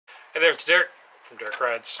Hey there, it's Derek from Derek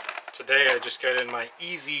Rides. Today I just got in my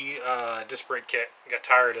easy disc brake kit. Got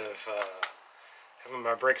tired of having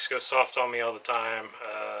my brakes go soft on me all the time.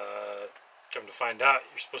 Come to find out,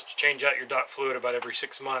 you're supposed to change out your DOT fluid about every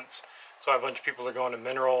 6 months. So a bunch of people are going to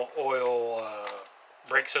mineral oil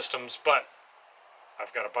brake systems, but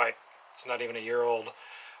I've got a bike. It's not even a year old.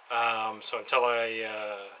 So until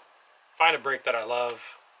I find a brake that I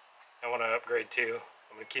love, I want to upgrade to.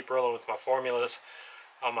 I'm going to keep rolling with my formulas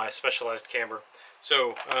on my specialized camber.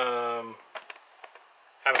 So have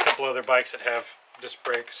a couple other bikes that have disc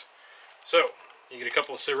brakes. So you get a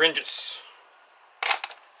couple of syringes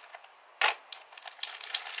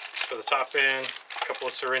for the top end, a couple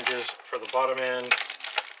of syringes for the bottom end,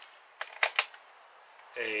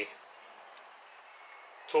 a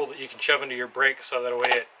tool that you can shove into your brake so that way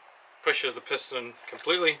it pushes the piston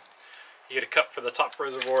completely. You get a cup for the top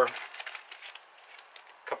reservoir,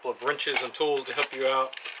 couple of wrenches and tools to help you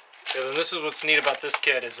out. And then this is what's neat about this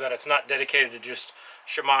kit, is that it's not dedicated to just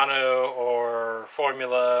Shimano or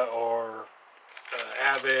Formula or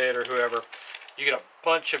AVID or whoever. You get a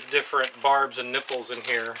bunch of different barbs and nipples in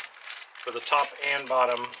here for the top and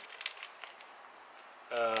bottom.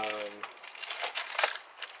 A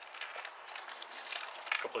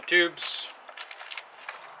couple of tubes.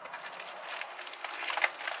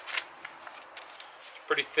 It's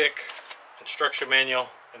pretty thick instruction manual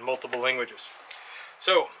in multiple languages.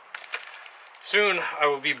 So soon I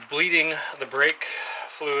will be bleeding the brake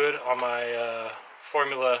fluid on my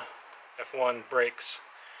Formula F1 brakes.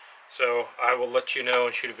 So I will let you know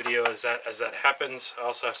and shoot a video as that happens. I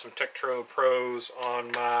also have some Tekro Pros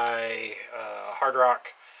on my Hard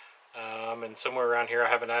Rock, and somewhere around here I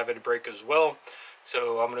have an AVID brake as well.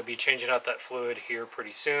 So I'm going to be changing out that fluid here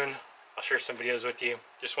pretty soon. I'll share some videos with you.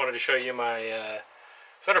 Just wanted to show you my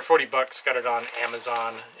it's under 40 bucks, got it on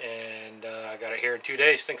Amazon, and I got it here in 2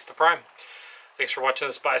 days thanks to Prime. Thanks for watching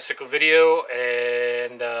this bicycle video,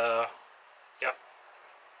 and yeah,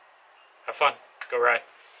 have fun, go ride,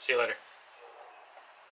 see you later.